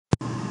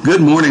Good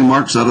morning,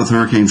 Mark Sudduth,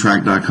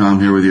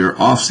 HurricaneTrack.com here with your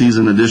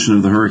off-season edition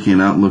of the Hurricane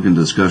Outlook and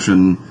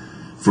Discussion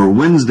for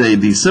Wednesday,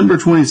 December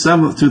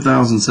 27th,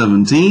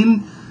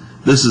 2017.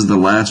 This is the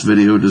last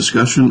video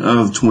discussion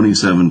of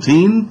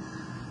 2017.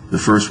 The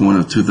first one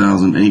of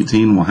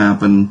 2018 will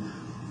happen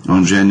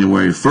on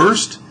January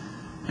 1st,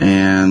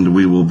 and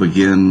we will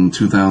begin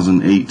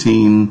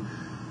 2018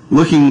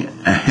 looking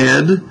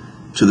ahead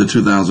to the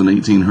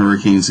 2018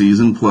 hurricane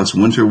season plus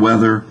winter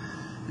weather.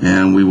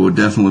 And we will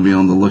definitely be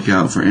on the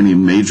lookout for any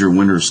major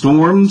winter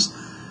storms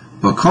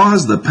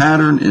because the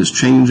pattern is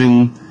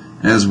changing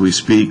as we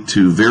speak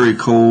to very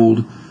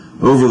cold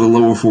over the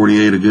lower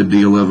 48, a good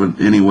deal of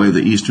it anyway, the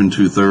eastern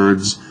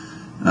two-thirds.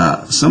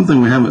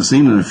 Something we haven't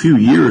seen in a few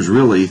years,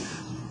 really,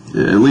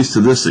 at least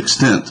to this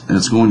extent.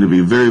 It's going to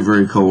be very,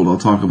 very cold. I'll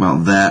talk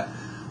about that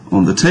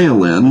on the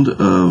tail end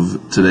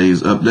of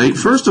today's update.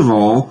 First of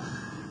all,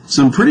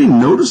 some pretty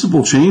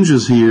noticeable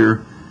changes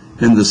here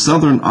in the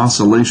Southern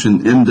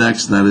Oscillation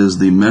Index, that is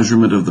the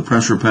measurement of the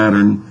pressure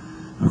pattern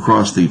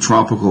across the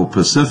tropical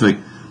Pacific.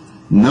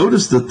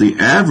 Notice that the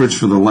average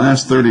for the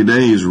last 30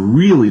 days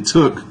really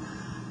took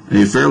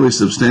a fairly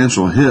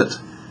substantial hit.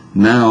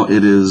 Now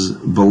it is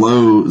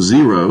below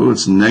zero.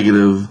 It's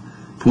negative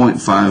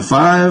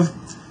 0.55,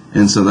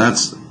 and so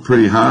that's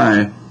pretty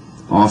high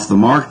off the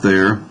mark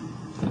there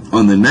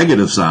on the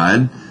negative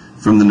side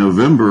from the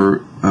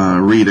November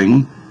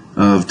reading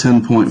of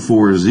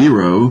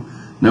 10.40.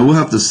 Now we'll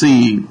have to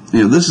see,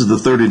 this is the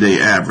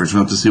 30-day average.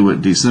 We'll have to see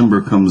what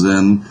December comes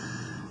in.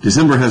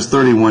 December has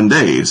 31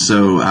 days,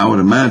 so I would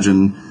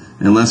imagine,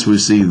 unless we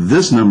see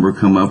this number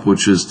come up,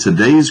 which is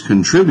today's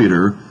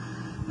contributor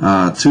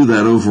to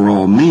that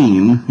overall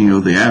mean,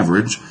 the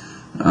average,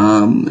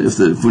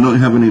 if we don't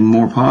have any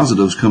more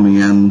positives coming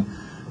in,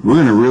 we're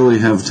going to really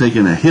have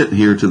taken a hit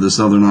here to the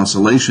Southern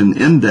Oscillation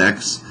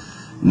Index.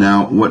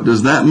 Now, what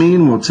does that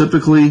mean? Well,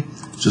 typically,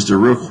 just a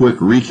real quick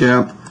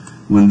recap,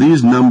 when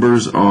these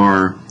numbers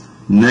are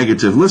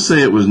negative, let's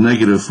say it was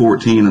negative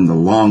 14 in the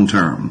long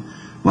term,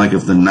 like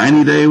if the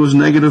 90-day was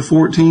negative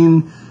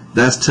 14,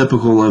 that's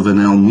typical of an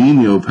El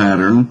Nino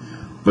pattern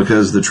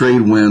because the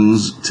trade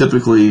winds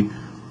typically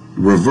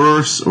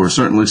reverse or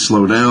certainly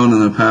slow down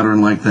in a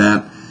pattern like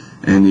that,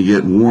 and you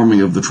get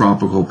warming of the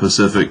tropical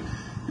Pacific.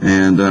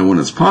 And when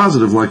it's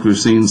positive, like we've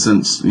seen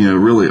since,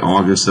 really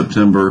August,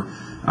 September,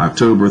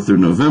 October through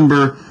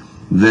November,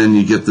 then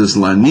you get this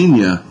La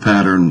Nina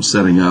pattern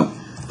setting up.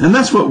 And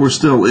that's what we're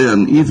still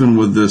in, even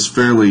with this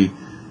fairly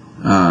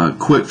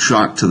quick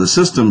shock to the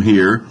system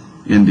here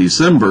in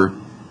December.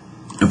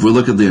 If we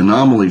look at the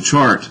Anomaly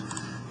Chart,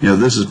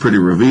 this is pretty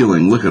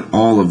revealing. Look at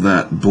all of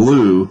that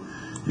blue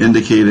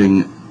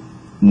indicating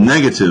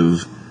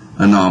negative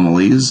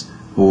anomalies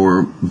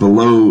or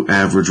below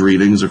average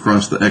readings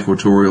across the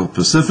equatorial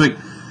Pacific.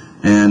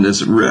 And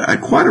it's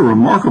quite a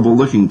remarkable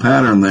looking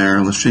pattern there.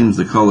 Let's change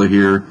the color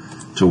here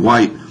to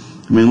white.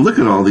 I mean, look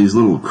at all these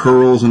little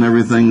curls and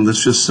everything.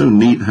 That's just so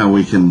neat how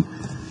we can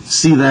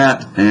see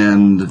that.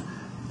 And,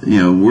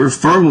 we're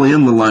firmly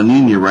in the La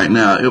Nina right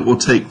now. It will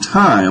take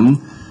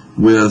time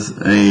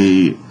with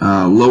a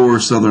lower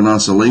Southern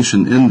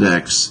Oscillation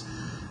Index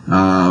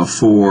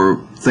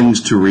for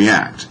things to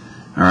react.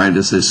 All right,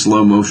 it's a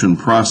slow motion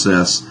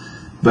process.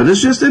 But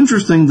it's just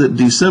interesting that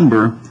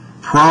December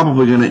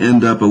probably going to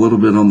end up a little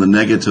bit on the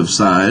negative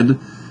side.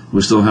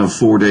 We still have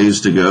 4 days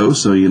to go,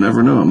 so you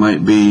never know. It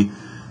might be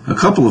a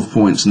couple of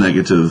points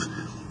negative,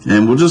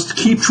 and we'll just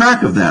keep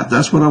track of that.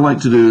 That's what I like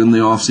to do in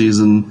the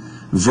off-season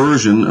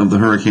version of the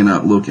Hurricane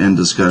Outlook and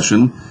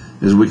Discussion,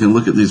 is we can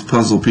look at these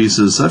puzzle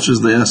pieces such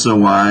as the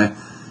SOI,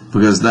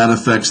 because that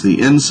affects the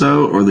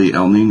ENSO, or the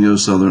El Nino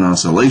Southern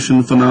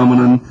Oscillation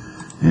phenomenon,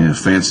 and a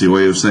fancy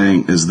way of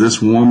saying, is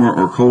this warmer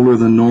or colder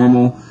than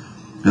normal?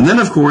 And then,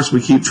 of course, we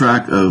keep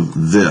track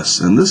of this,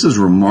 and this is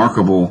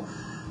remarkable.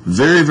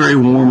 Very, very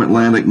warm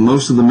Atlantic,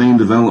 most of the main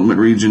development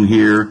region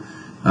here,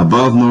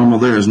 above normal.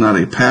 There is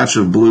not a patch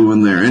of blue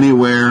in there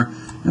anywhere.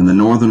 And the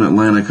northern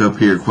Atlantic up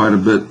here quite a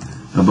bit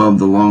above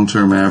the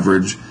long-term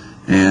average.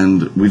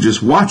 And we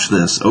just watch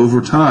this over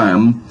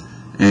time,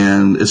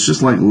 and it's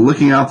just like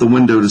looking out the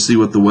window to see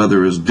what the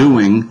weather is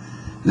doing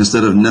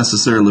instead of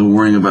necessarily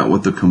worrying about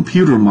what the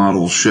computer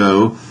models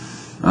show.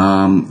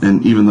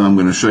 And even though I'm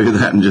going to show you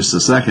that in just a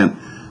second,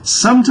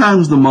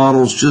 sometimes the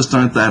models just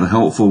aren't that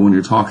helpful when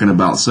you're talking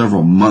about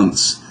several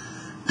months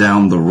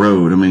down the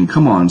road. I mean,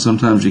 come on,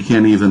 sometimes you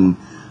can't even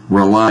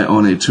rely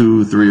on a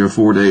 2, 3, or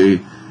 4 day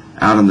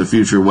out in the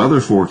future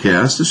weather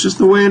forecast. It's just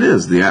the way it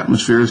is. The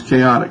atmosphere is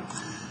chaotic.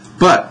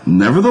 But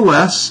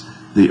nevertheless,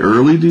 the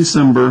early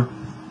December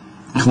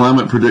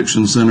Climate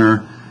Prediction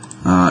Center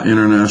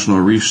International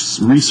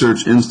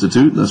Research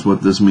Institute, that's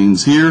what this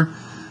means here,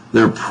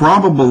 their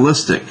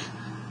probabilistic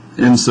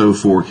ENSO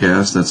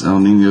forecast, that's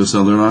El Nino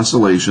Southern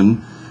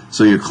Oscillation.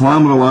 So your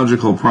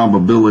climatological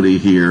probability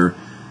here,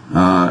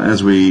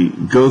 as we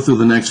go through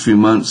the next few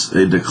months,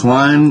 a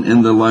decline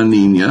in the La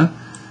Nina,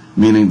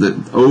 meaning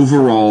that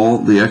overall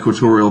the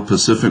equatorial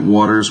Pacific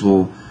waters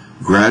will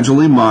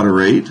gradually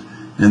moderate,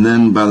 and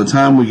then by the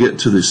time we get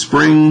to the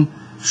spring,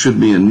 should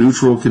be in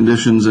neutral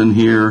conditions in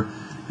here,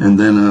 and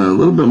then a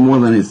little bit more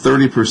than a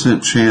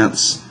 30%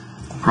 chance,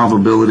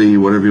 probability,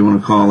 whatever you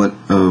want to call it,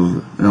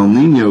 of El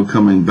Nino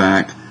coming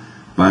back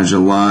by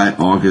July,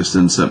 August,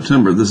 and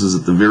September. This is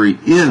at the very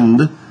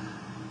end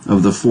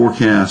of the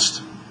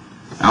forecast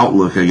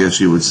outlook, I guess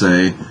you would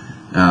say.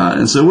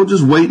 And so we'll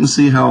just wait and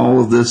see how all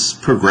of this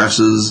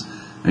progresses.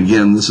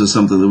 Again, this is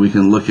something that we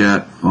can look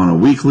at on a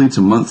weekly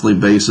to monthly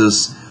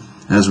basis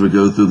as we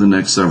go through the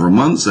next several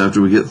months.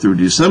 After we get through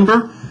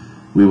December,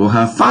 we will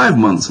have 5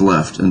 months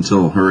left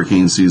until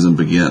hurricane season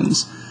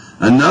begins.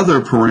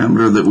 Another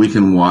parameter that we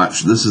can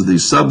watch, this is the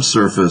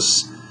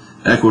subsurface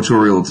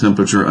equatorial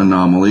temperature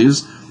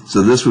anomalies.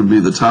 So this would be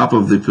the top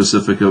of the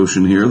Pacific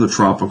Ocean here, the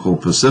tropical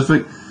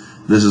Pacific.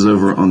 This is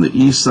over on the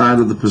east side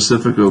of the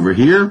Pacific over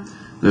here.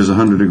 There's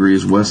 100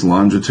 degrees west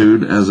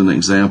longitude as an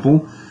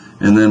example.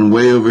 And then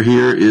way over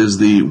here is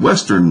the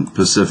western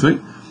Pacific,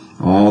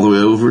 all the way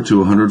over to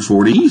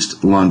 140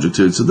 east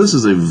longitude. So this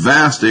is a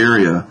vast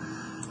area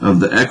of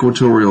the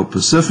equatorial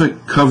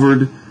Pacific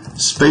covered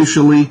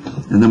spatially,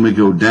 and then we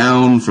go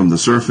down from the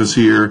surface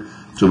here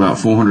to about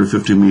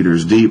 450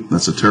 meters deep.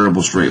 That's a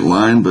terrible straight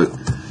line, but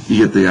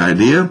you get the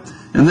idea.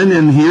 And then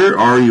in here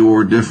are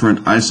your different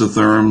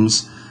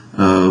isotherms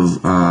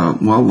of,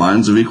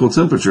 lines of equal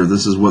temperature.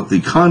 This is what the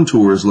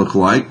contours look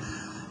like.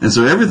 And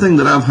so everything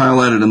that I've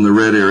highlighted in the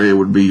red area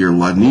would be your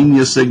La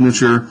Nina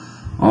signature,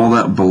 all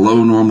that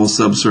below normal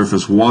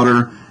subsurface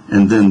water,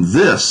 and then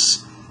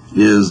this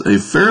is a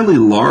fairly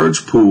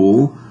large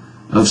pool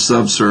of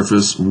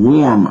subsurface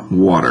warm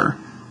water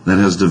that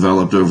has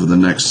developed over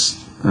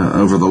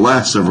the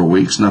last several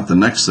weeks, not the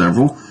next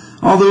several,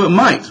 although it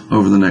might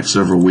over the next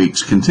several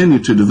weeks continue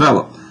to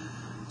develop.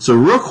 So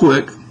real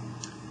quick,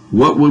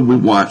 what would we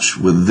watch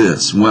with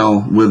this?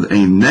 Well, with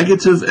a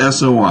negative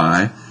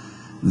SOI,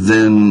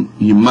 then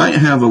you might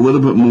have a little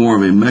bit more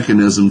of a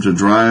mechanism to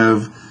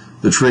drive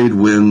the trade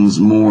winds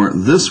more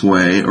this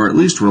way, or at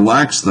least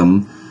relax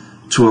them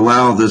to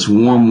allow this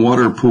warm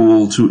water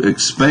pool to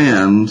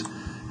expand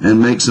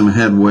and make some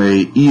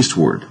headway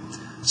eastward.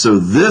 So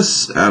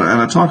this, and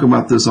I talk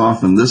about this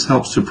often, this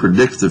helps to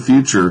predict the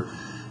future.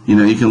 You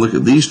know, you can look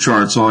at these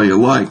charts all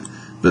you like,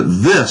 but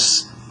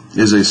this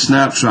is a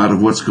snapshot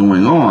of what's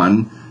going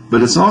on,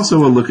 but it's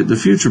also a look at the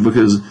future,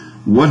 because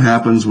what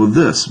happens with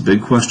this?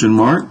 Big question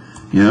mark.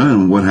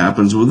 And what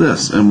happens with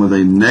this? And with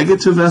a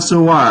negative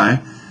SOI,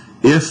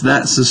 if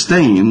that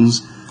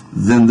sustains,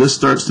 then this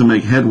starts to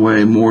make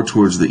headway more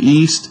towards the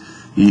east.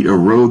 You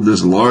erode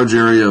this large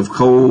area of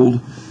cold,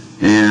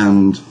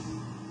 and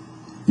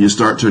you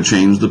start to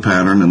change the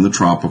pattern in the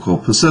tropical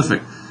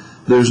Pacific.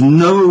 There's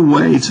no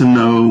way to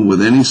know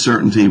with any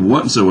certainty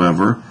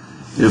whatsoever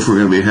if we're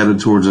going to be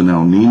headed towards an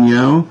El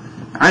Nino.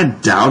 I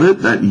doubt it.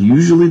 That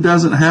usually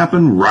doesn't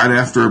happen right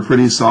after a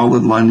pretty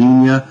solid La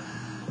Nina.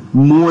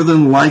 More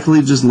than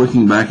likely, just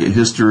looking back at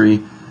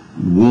history,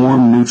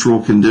 warm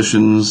neutral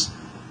conditions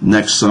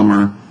next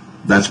summer,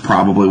 that's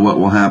probably what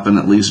will happen,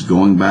 at least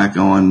going back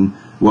on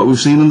what we've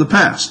seen in the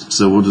past.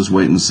 So we'll just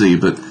wait and see.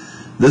 But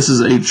this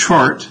is a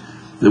chart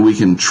that we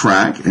can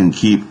track and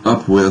keep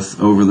up with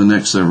over the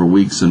next several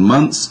weeks and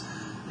months.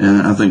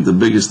 And I think the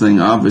biggest thing,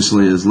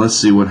 obviously, is let's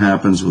see what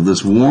happens with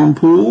this warm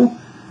pool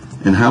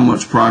and how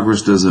much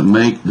progress does it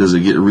make. Does it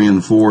get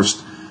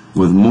reinforced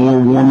with more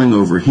warming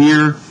over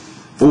here,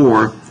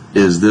 or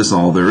is this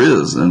all there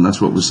is? And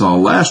that's what we saw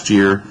last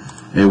year.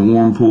 A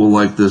warm pool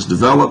like this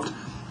developed.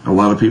 A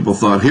lot of people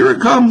thought, here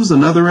it comes,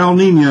 another El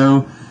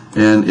Nino,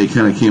 and it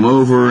kind of came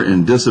over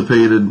and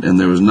dissipated, and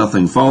there was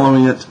nothing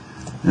following it.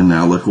 And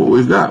now look what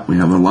we've got. We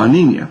have a La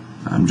Nina.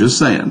 I'm just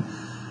saying.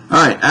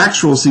 All right,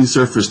 actual sea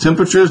surface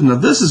temperatures. Now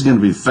this is going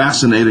to be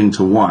fascinating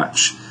to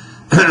watch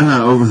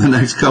over the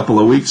next couple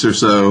of weeks or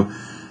so.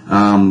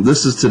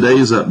 This is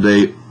today's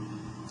update.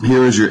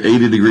 Here is your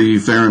 80 degree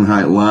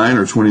Fahrenheit line,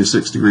 or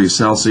 26 degrees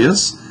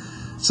Celsius.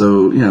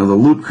 So, the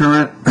loop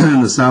current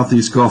in the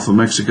southeast Gulf of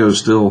Mexico is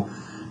still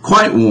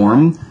quite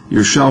warm.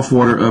 Your shelf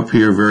water up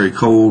here very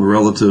cold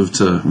relative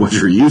to what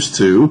you're used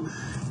to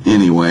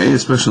anyway,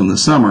 especially in the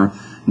summer.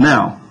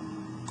 Now,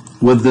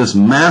 with this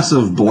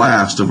massive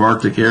blast of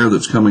Arctic air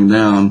that's coming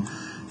down,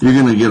 you're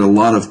going to get a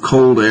lot of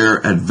cold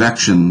air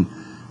advection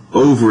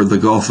over the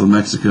Gulf of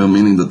Mexico,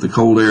 meaning that the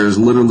cold air is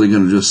literally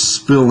going to just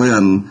spill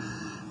in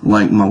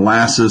like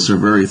molasses or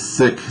very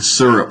thick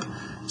syrup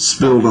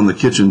spilled on the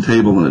kitchen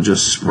table, and it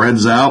just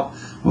spreads out.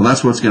 Well,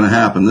 that's what's going to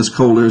happen. This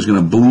cold air is going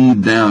to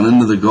bleed down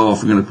into the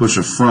Gulf. We're going to push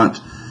a front,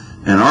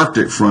 an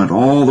Arctic front,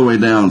 all the way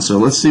down. So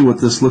let's see what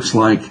this looks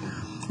like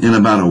in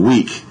about a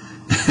week.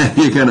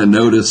 You're going to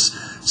notice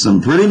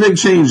some pretty big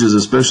changes,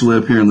 especially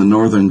up here in the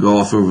northern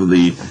Gulf over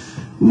the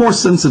more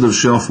sensitive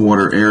shelf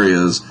water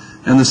areas.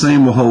 And the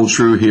same will hold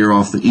true here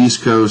off the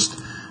east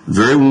coast.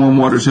 Very warm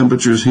water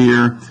temperatures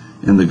here.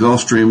 In the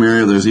Gulf Stream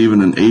area, there's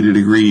even an 80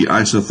 degree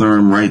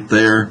isotherm right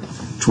there,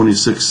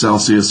 26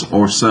 Celsius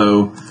or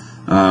so,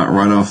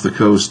 right off the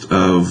coast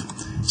of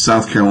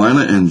South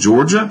Carolina and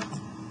Georgia.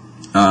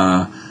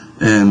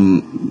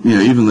 And,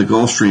 even the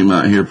Gulf Stream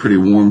out here, pretty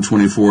warm,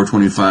 24,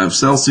 25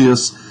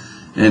 Celsius.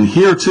 And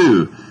here,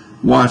 too,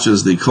 watch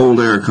as the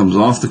cold air comes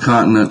off the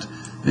continent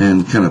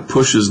and kind of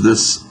pushes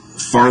this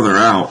farther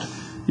out,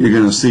 you're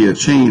going to see a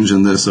change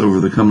in this over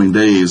the coming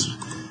days.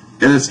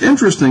 And it's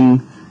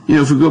interesting,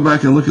 if we go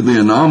back and look at the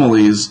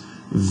anomalies,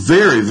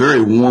 very,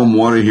 very warm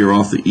water here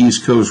off the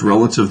East Coast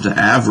relative to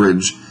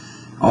average.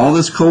 All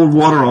this cold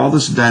water, all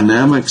this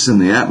dynamics in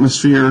the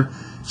atmosphere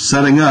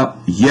setting up,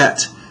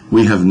 yet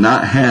we have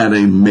not had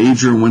a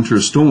major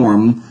winter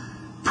storm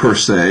per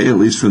se, at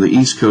least for the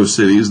East Coast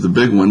cities, the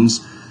big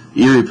ones.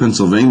 Erie,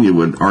 Pennsylvania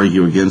would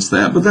argue against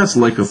that, but that's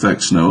lake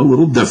effect snow, a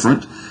little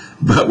different.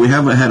 But we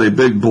haven't had a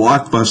big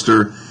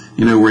blockbuster,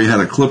 where you had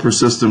a clipper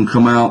system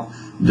come out,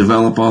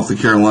 develop off the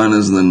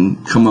Carolinas, and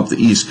then come up the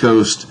East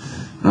Coast,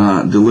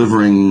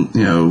 delivering,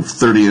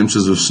 30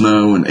 inches of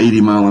snow and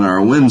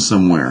 80-mile-an-hour winds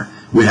somewhere.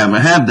 We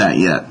haven't had that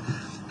yet.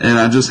 And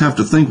I just have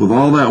to think, with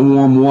all that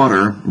warm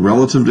water,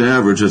 relative to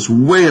average, it's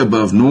way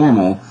above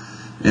normal,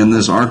 and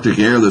this Arctic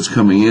air that's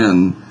coming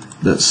in,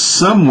 that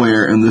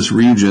somewhere in this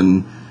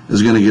region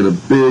is going to get a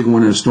big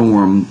winter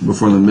storm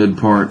before the mid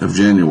part of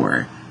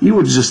January. You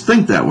would just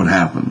think that would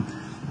happen.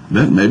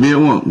 But maybe it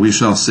won't. We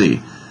shall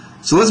see.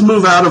 So let's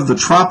move out of the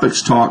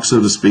tropics talk,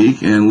 so to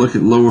speak, and look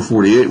at lower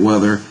 48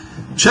 weather.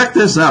 Check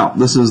this out.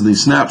 This is the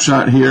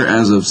snapshot here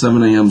as of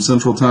 7 a.m.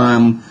 Central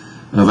Time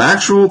of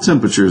actual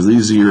temperatures.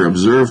 These are your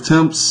observed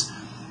temps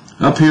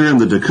up here in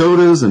the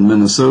Dakotas and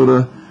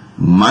Minnesota.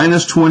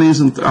 Minus 20s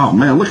and, oh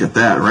man, look at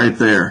that right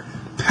there.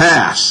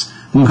 Pass.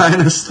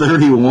 Minus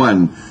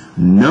 31.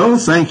 No,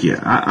 thank you.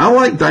 I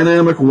like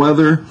dynamic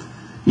weather.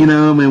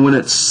 When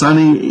it's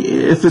sunny,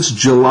 if it's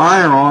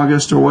July or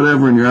August or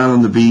whatever and you're out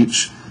on the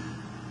beach,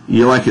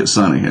 you like it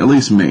sunny, at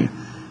least me.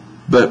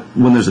 But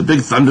when there's a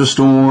big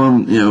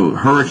thunderstorm,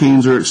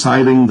 hurricanes are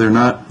exciting.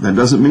 That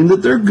doesn't mean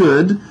that they're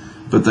good,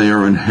 but they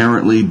are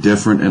inherently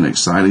different and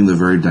exciting. They're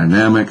very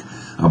dynamic.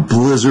 A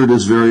blizzard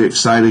is very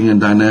exciting and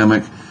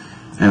dynamic.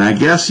 And I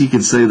guess you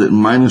could say that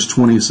minus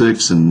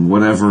 26 and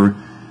whatever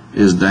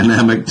is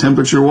dynamic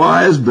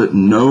temperature-wise, but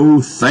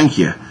no thank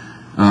you.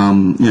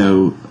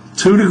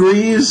 2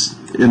 degrees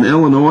in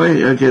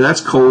Illinois, okay, that's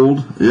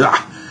cold. Yeah.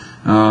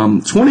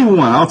 21,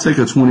 I'll take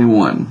a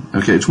 21.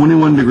 Okay,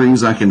 21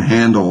 degrees I can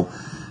handle,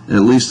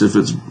 at least if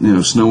it's,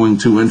 snowing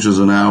 2 inches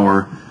an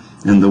hour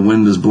and the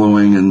wind is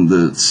blowing and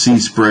the sea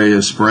spray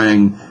is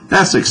spraying.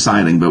 That's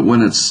exciting. But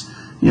when it's,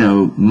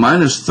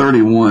 minus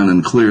 31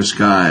 and clear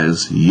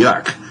skies,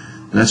 yuck.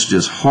 That's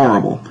just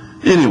horrible.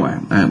 Anyway,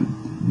 I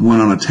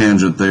went on a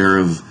tangent there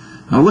of,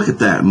 oh, look at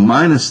that,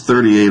 minus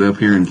 38 up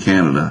here in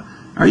Canada.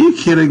 Are you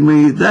kidding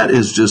me? That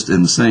is just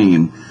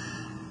insane.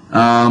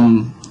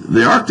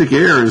 The Arctic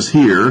air is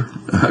here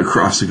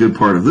across a good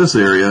part of this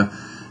area,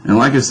 and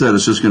like I said,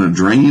 it's just going to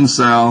drain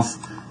south,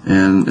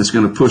 and it's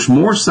going to push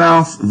more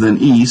south than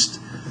east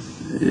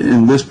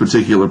in this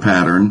particular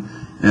pattern.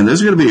 And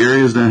there's going to be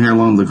areas down here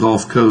along the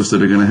Gulf Coast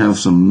that are going to have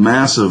some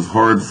massive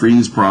hard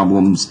freeze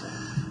problems.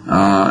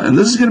 And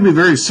this is going to be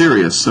very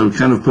serious, so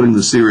kind of putting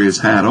the serious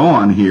hat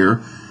on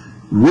here.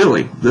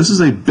 Really, this is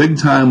a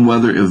big-time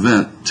weather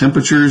event.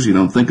 Temperatures, you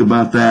don't think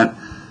about that.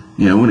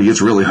 When it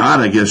gets really hot,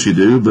 I guess you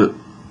do, but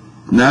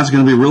now it's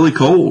going to be really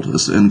cold,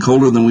 and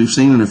colder than we've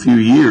seen in a few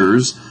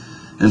years,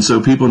 and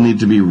so people need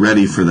to be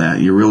ready for that.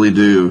 You really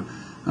do.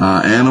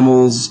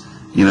 Animals,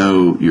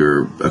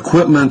 your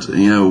equipment,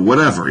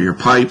 whatever, your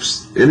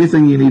pipes,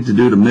 anything you need to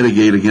do to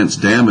mitigate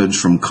against damage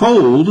from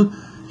cold.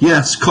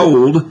 Yes,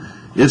 cold.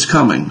 It's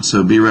coming,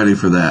 so be ready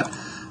for that.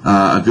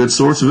 A good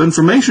source of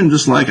information,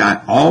 just like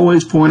I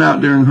always point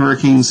out during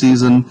hurricane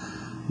season,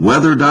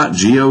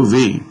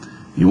 weather.gov.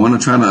 You want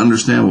to try to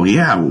understand,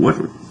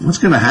 what's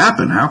going to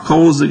happen? How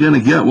cold is it going to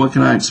get? What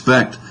can I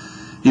expect?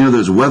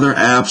 There's weather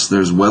apps,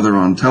 there's weather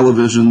on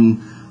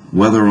television,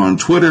 weather on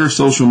Twitter,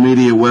 social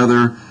media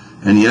weather,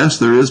 and yes,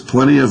 there is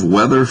plenty of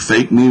weather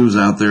fake news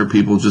out there,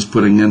 people just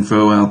putting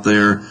info out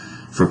there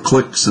for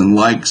clicks and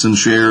likes and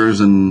shares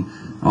and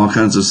all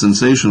kinds of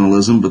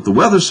sensationalism, but the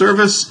Weather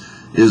Service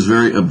is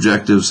very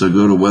objective, so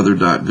go to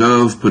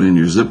weather.gov, put in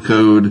your zip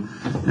code,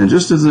 and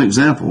just as an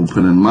example,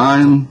 put in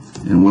mine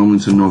in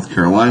Wilmington, North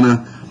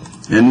Carolina,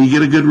 and you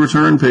get a good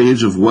return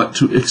page of what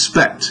to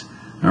expect.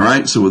 All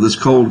right, so with this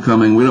cold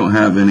coming, we don't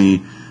have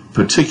any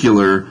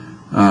particular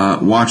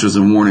watches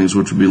and warnings,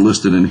 which will be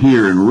listed in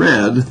here in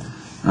red,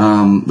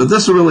 but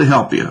this will really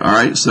help you. All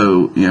right,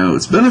 so,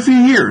 it's been a few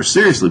years.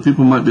 Seriously,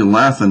 people might be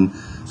laughing.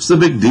 It's a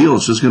big deal.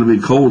 It's just going to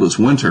be cold. It's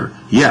winter.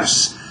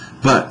 Yes.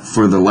 But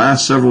for the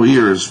last several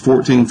years,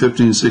 14,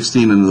 15,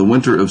 16, into the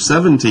winter of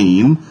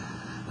 17,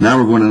 now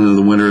we're going into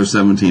the winter of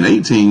 17,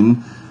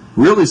 18,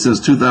 really since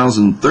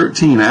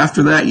 2013,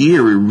 after that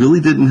year, we really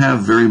didn't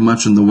have very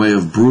much in the way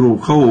of brutal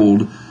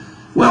cold.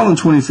 Well, in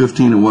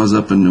 2015, it was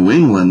up in New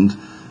England,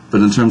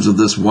 but in terms of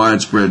this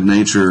widespread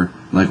nature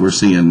like we're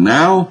seeing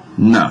now,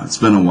 no, it's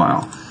been a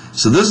while.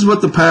 So this is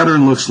what the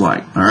pattern looks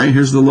like. All right,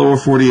 here's the lower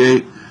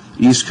 48,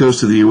 east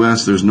coast of the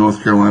U.S., there's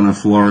North Carolina,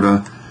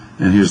 Florida,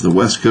 and here's the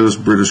west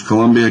coast, British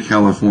Columbia,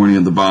 California,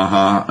 and the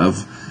Baja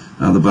of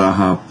the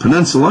Baja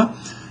Peninsula.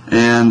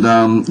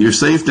 And you're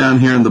safe down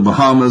here in the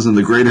Bahamas and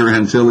the Greater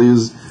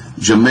Antilles,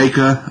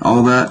 Jamaica,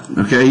 all that.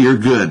 Okay, you're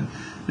good.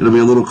 It'll be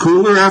a little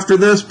cooler after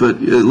this, but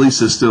at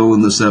least it's still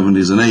in the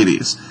 70s and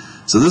 80s.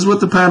 So this is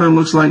what the pattern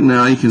looks like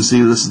now. You can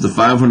see this is the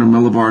 500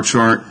 millibar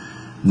chart.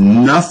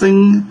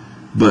 Nothing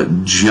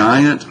but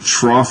giant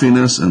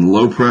troughiness and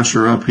low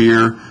pressure up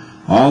here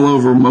all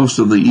over most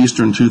of the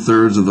eastern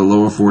two-thirds of the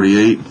lower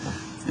 48.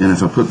 And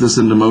if I put this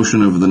into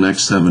motion over the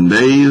next 7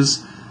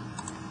 days,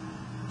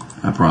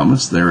 I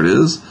promise, there it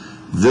is.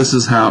 This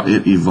is how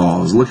it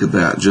evolves. Look at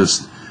that.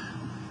 Just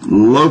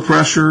low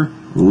pressure,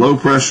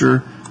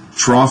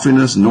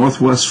 troughiness,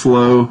 northwest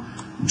flow,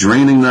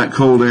 draining that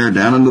cold air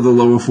down into the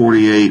lower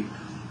 48.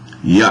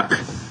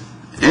 Yuck.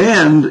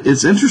 And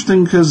it's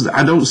interesting because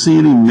I don't see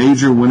any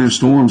major winter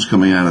storms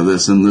coming out of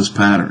this in this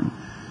pattern.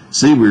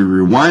 See, we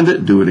rewind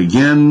it, do it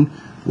again.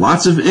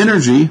 Lots of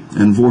energy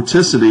and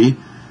vorticity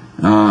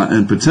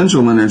and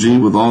potential energy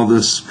with all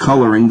this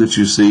coloring that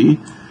you see.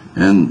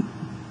 And,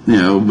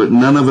 but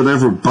none of it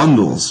ever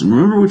bundles.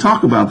 Remember, we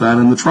talk about that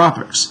in the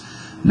tropics.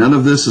 None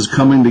of this is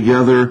coming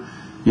together,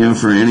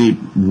 for any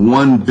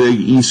one big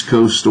East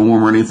Coast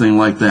storm or anything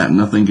like that.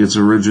 Nothing gets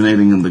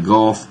originating in the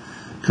Gulf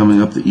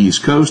coming up the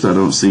East Coast. I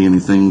don't see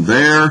anything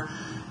there.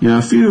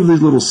 A few of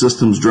these little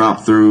systems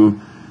drop through.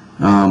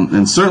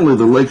 And certainly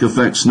the lake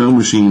effect snow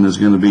machine is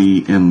going to be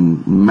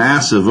in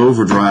massive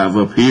overdrive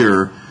up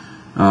here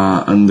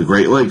in the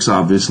Great Lakes,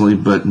 obviously,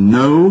 but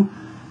no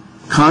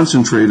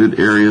concentrated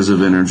areas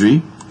of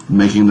energy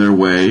making their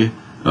way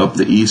up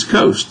the East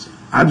Coast.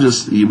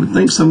 You would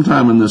think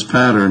sometime in this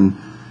pattern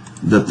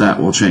that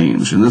will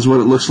change. And this is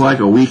what it looks like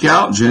a week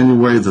out,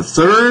 January the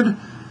 3rd,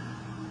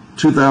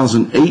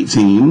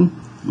 2018.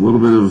 A little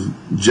bit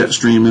of jet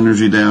stream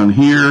energy down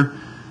here.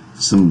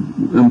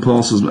 Some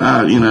impulses,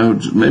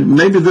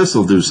 maybe this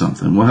will do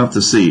something. We'll have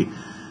to see.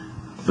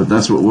 But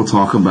that's what we'll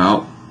talk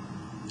about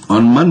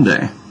on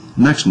Monday,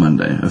 next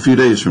Monday, a few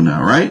days from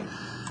now, right?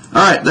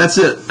 All right, that's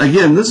it.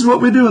 Again, this is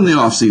what we do in the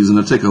off season,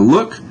 to take a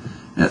look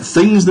at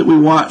things that we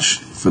watch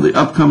for the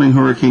upcoming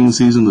hurricane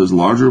season, those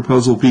larger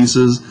puzzle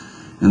pieces,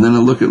 and then a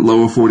look at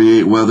lower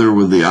 48 weather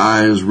with the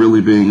eyes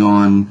really being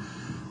on,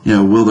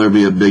 will there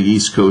be a big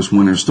East Coast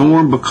winter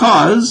storm?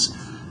 Because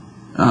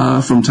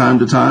from time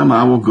to time,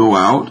 I will go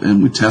out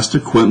and we test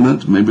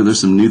equipment. Maybe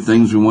there's some new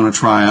things we want to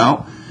try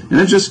out. And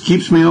it just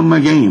keeps me on my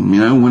game.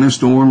 Winter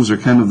storms are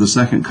kind of the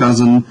second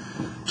cousin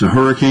to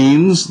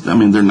hurricanes. I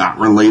mean, they're not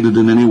related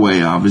in any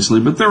way, obviously,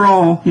 but they're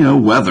all,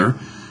 weather.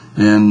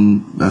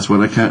 And that's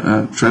what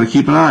I try to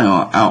keep an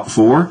eye out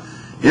for.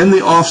 In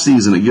the off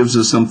season, it gives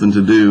us something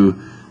to do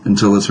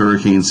until it's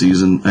hurricane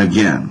season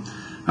again.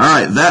 All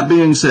right, that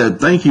being said,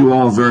 thank you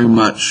all very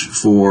much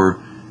for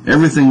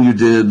everything you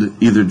did,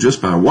 either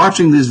just by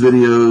watching these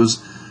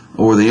videos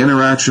or the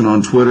interaction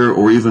on Twitter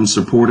or even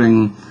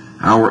supporting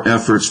our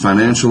efforts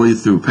financially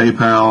through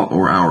PayPal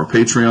or our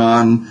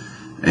Patreon,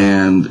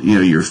 and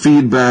your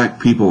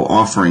feedback, people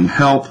offering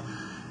help.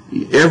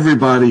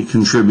 Everybody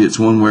contributes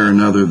one way or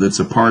another that's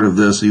a part of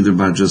this, either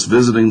by just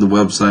visiting the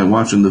website,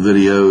 watching the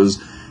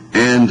videos,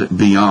 and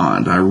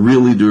beyond. I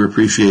really do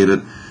appreciate it.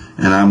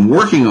 And I'm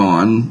working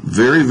on,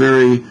 very,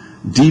 very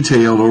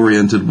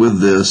detail-oriented with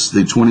this,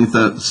 the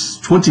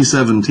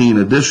 2017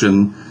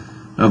 edition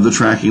of the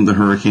Tracking the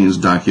Hurricanes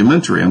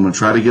documentary. I'm going to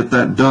try to get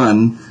that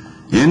done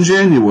in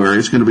January.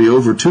 It's going to be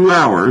over 2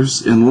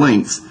 hours in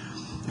length,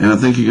 and I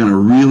think you're going to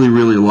really,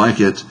 really like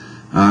it.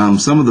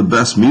 Some of the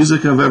best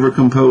music I've ever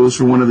composed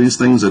for one of these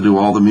things. I do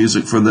all the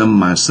music for them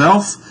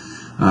myself,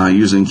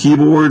 using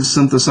keyboards,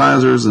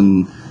 synthesizers,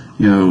 and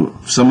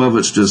some of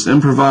it's just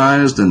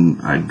improvised,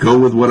 and I go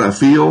with what I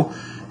feel,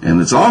 and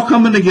it's all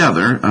coming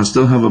together. I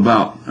still have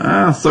about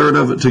a third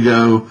of it to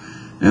go,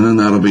 and then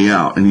that'll be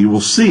out. And you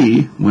will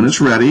see when it's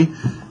ready,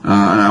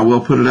 and I will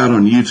put it out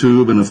on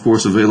YouTube, and of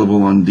course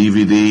available on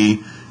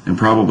DVD, and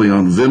probably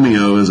on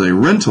Vimeo as a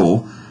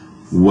rental,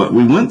 what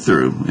we went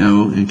through,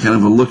 and kind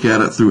of a look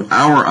at it through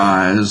our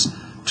eyes,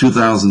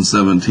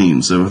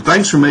 2017. So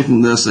thanks for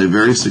making this a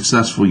very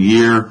successful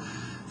year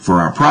for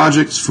our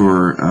projects,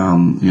 for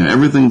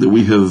everything that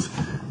we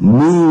have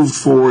moved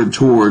forward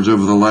towards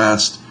over the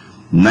last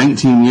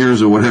 19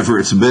 years or whatever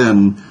it's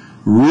been,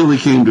 really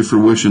came to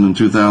fruition in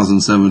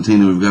 2017,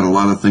 and we've got a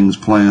lot of things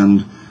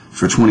planned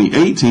for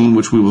 2018,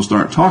 which we will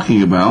start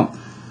talking about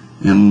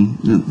in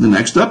the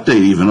next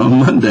update, even on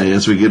Monday,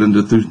 as we get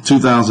into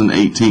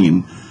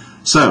 2018.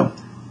 So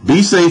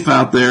be safe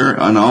out there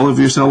on all of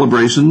your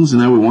celebrations.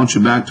 We want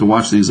you back to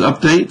watch these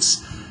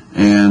updates.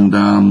 And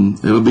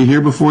it'll be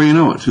here before you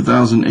know it,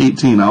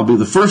 2018. I'll be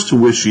the first to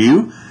wish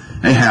you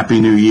a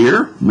Happy New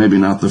Year. Maybe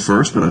not the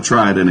first, but I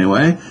tried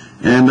anyway.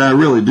 And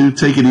really, do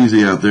take it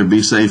easy out there.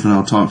 Be safe, and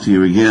I'll talk to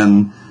you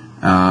again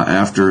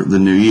after the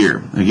new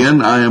year.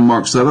 Again, I am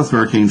Mark Sudduth,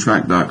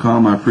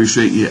 HurricaneTrack.com. I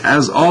appreciate you,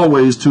 as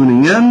always,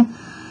 tuning in,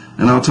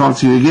 and I'll talk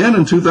to you again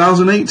in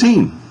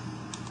 2018.